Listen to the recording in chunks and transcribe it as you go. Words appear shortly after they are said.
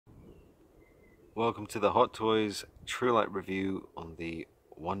Welcome to the Hot Toys True Light review on the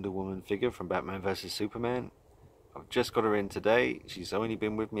Wonder Woman figure from Batman vs Superman. I've just got her in today. She's only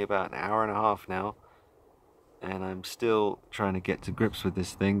been with me about an hour and a half now, and I'm still trying to get to grips with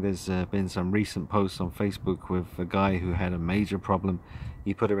this thing. There's been some recent posts on Facebook with a guy who had a major problem.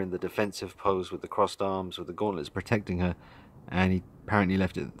 He put her in the defensive pose with the crossed arms, with the gauntlets protecting her, and he apparently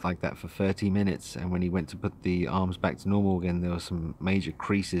left it like that for 30 minutes, and when he went to put the arms back to normal again, there were some major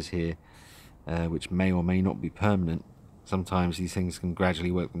creases here, which may or may not be permanent. Sometimes these things can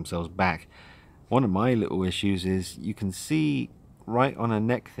gradually work themselves back. One of my little issues is you can see right on her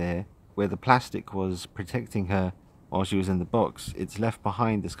neck there where the plastic was protecting her while she was in the box. It's left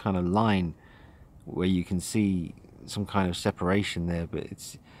behind this kind of line where you can see some kind of separation there, but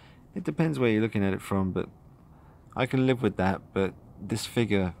it depends where you're looking at it from, but I can live with that. But this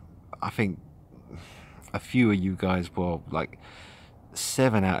figure, I think a few of you guys, well, like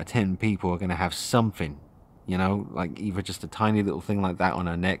 7 out of 10 people are going to have something, you know, like either just a tiny little thing like that on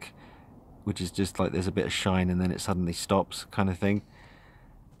her neck, which is just like there's a bit of shine and then it suddenly stops kind of thing,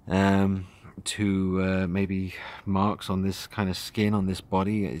 to maybe marks on this kind of skin on this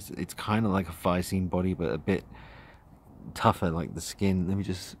body. It's kind of like a Firescene body, but a bit tougher, like the skin.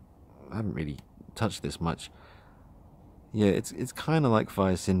 I haven't really touched this much. Yeah, it's kind of like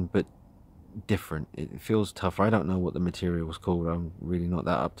Firescene, but different. It feels tougher. I don't know what the material was called. I'm really not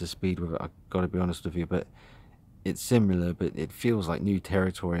that up to speed with it, I've got to be honest with you, but it's similar, but it feels like new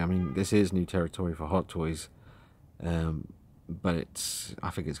territory. I mean, this is new territory for Hot Toys, but I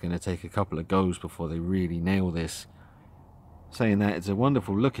think it's going to take a couple of goes before they really nail this. Saying that, it's a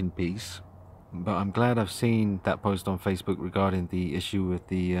wonderful looking piece, but I'm glad I've seen that post on Facebook regarding the issue with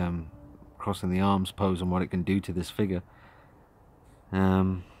the crossing the arms pose and what it can do to this figure.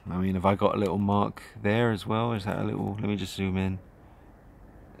 I mean, have I got a little mark there as well? Is that a little... Let me just zoom in.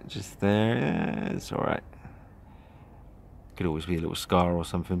 Just there. Yeah, it's alright. Could always be a little scar or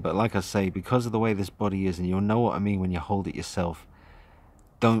something. But like I say, because of the way this body is, and you'll know what I mean when you hold it yourself,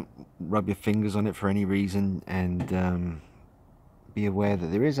 don't rub your fingers on it for any reason, and be aware that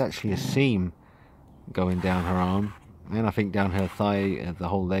there is actually a seam going down her arm. And I think down her thigh, the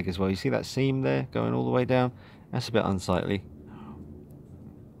whole leg as well. You see that seam there going all the way down? That's a bit unsightly.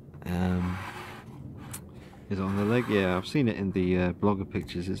 Is it on the leg? Yeah, I've seen it in the blogger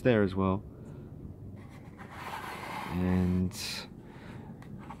pictures. It's there as well. And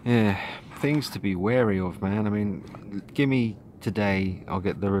yeah, things to be wary of, man. I mean, give me today, I'll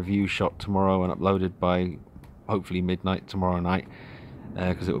get the review shot tomorrow and uploaded by hopefully midnight tomorrow night,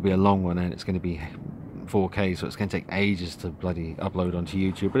 because it will be a long one and it's going to be 4K, so it's going to take ages to bloody upload onto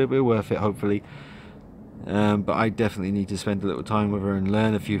YouTube, but it'll be worth it hopefully. But I definitely need to spend a little time with her and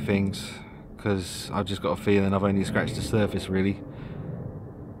learn a few things, because I've just got a feeling I've only scratched the surface really.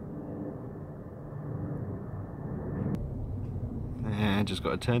 And just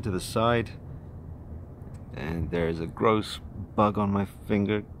got to turn to the side, and there's a gross bug on my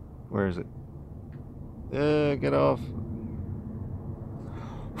finger. Where is it? Get off.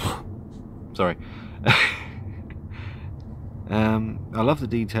 Sorry. I love the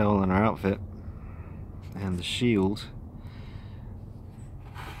detail on her outfit and the shield.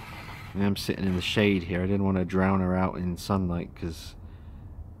 I'm sitting in the shade here. I didn't want to drown her out in sunlight, because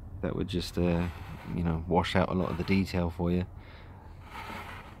that would just you know, wash out a lot of the detail for you.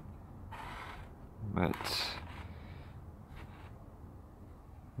 But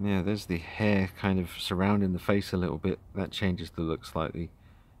yeah, there's the hair kind of surrounding the face a little bit. That changes the look slightly.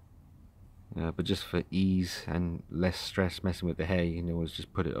 But just for ease and less stress messing with the hair, you can always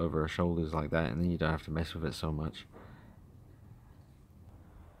just put it over her shoulders like that, and then you don't have to mess with it so much.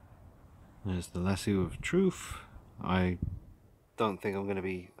 There's the lasso of truth. I don't think I'm going to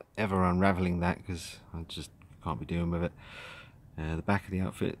be ever unraveling that, because I just can't be doing with it. The back of the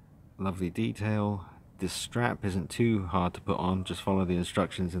outfit, lovely detail. This strap isn't too hard to put on, just follow the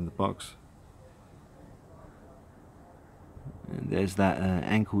instructions in the box. And there's that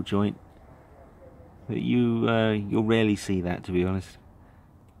ankle joint, but you'll rarely see that, to be honest.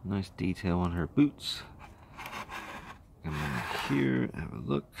 Nice detail on her boots. Come on here, have a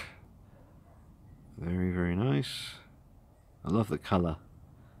look. Very, very nice. I love the colour,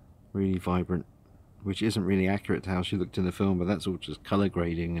 really vibrant, which isn't really accurate to how she looked in the film, but that's all just colour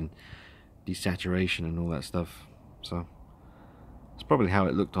grading and desaturation and all that stuff. So it's probably how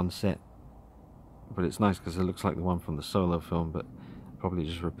it looked on set, but it's nice because it looks like the one from the Solo film, but probably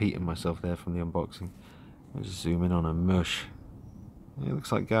just repeating myself there from the unboxing. I'll just zoom in on a mush. It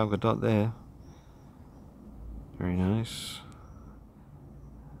looks like Gal Gadot there. Very nice.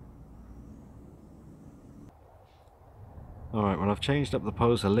 Alright, well I've changed up the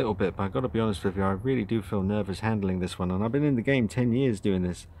pose a little bit, but I've got to be honest with you, I really do feel nervous handling this one, and I've been in the game 10 years doing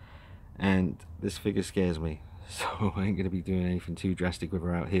this, and this figure scares me, so I ain't going to be doing anything too drastic with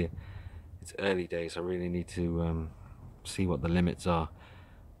her out here. It's early days, I really need to see what the limits are,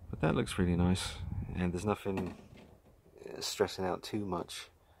 but that looks really nice, and there's nothing stressing out too much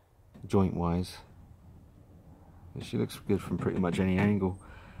joint wise. She looks good from pretty much any angle.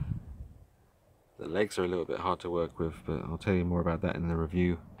 The legs are a little bit hard to work with, but I'll tell you more about that in the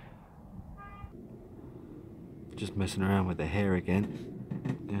review. Just messing around with the hair again,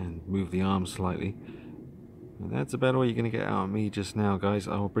 and move the arms slightly. And that's about all you're going to get out of me just now, guys.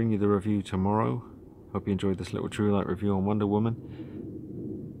 I will bring you the review tomorrow. Hope you enjoyed this little True Light review on Wonder Woman.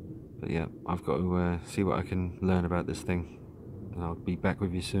 But yeah, I've got to see what I can learn about this thing, and I'll be back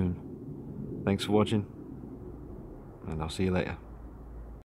with you soon. Thanks for watching, and I'll see you later.